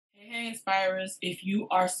Inspirers, if you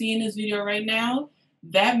are seeing this video right now,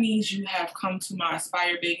 that means you have come to my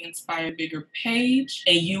Aspire Big, Inspire Bigger page,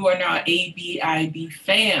 and you are now ABIB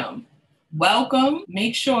fam. Welcome.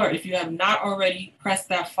 Make sure, if you have not already pressed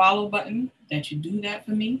that follow button, that you do that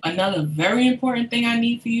for me. Another very important thing I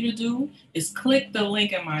need for you to do is click the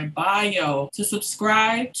link in my bio to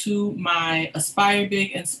subscribe to my Aspire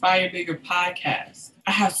Big, Inspire Bigger podcast.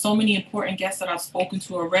 I have so many important guests that I've spoken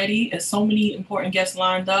to already, and so many important guests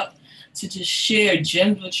lined up to just share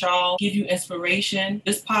gems with y'all, give you inspiration.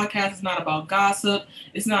 This podcast is not about gossip.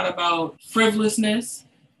 It's not about frivolousness.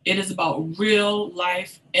 It is about real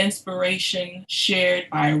life inspiration shared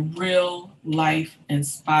by real life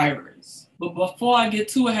inspirers. But before I get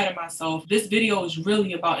too ahead of myself, this video is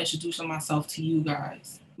really about introducing myself to you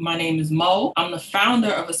guys. My name is Mo. I'm the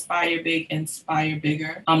founder of Aspire Big, Inspire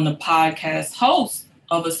Bigger. I'm the podcast host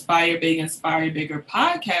of Aspire Big, Inspire Bigger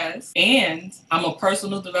podcast, and I'm a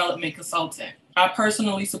personal development consultant. I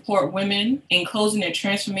personally support women in closing their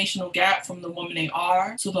transformational gap from the woman they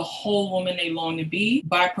are to the whole woman they long to be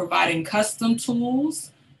by providing custom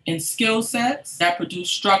tools and skill sets that produce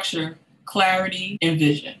structure, clarity, and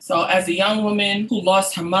vision. So as a young woman who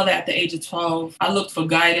lost her mother at the age of 12, I looked for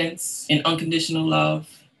guidance and unconditional love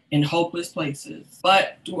in hopeless places.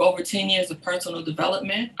 But through over 10 years of personal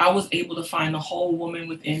development, I was able to find the whole woman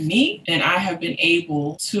within me, and I have been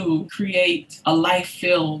able to create a life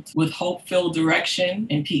filled with hope-filled direction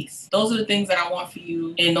and peace. Those are the things that I want for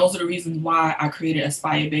you, and those are the reasons why I created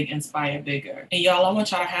Aspire Big, Inspire Bigger. And y'all, I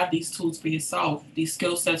want y'all to have these tools for yourself, these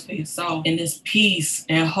skill sets for yourself, and this peace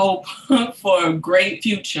and hope for a great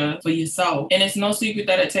future for yourself. And it's no secret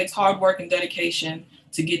that it takes hard work and dedication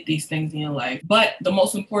to get these things in your life. But the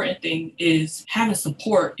most important thing is having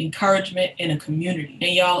support, encouragement, and a community.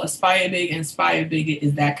 And y'all, Aspire Big, Inspire Bigger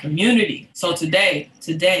is that community. So today,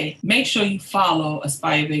 make sure you follow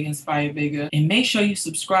Aspire Big, Inspire Bigger, and make sure you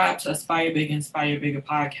subscribe to Aspire Big, Inspire Bigger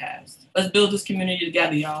podcast. Let's build this community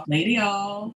together, y'all. Later, y'all.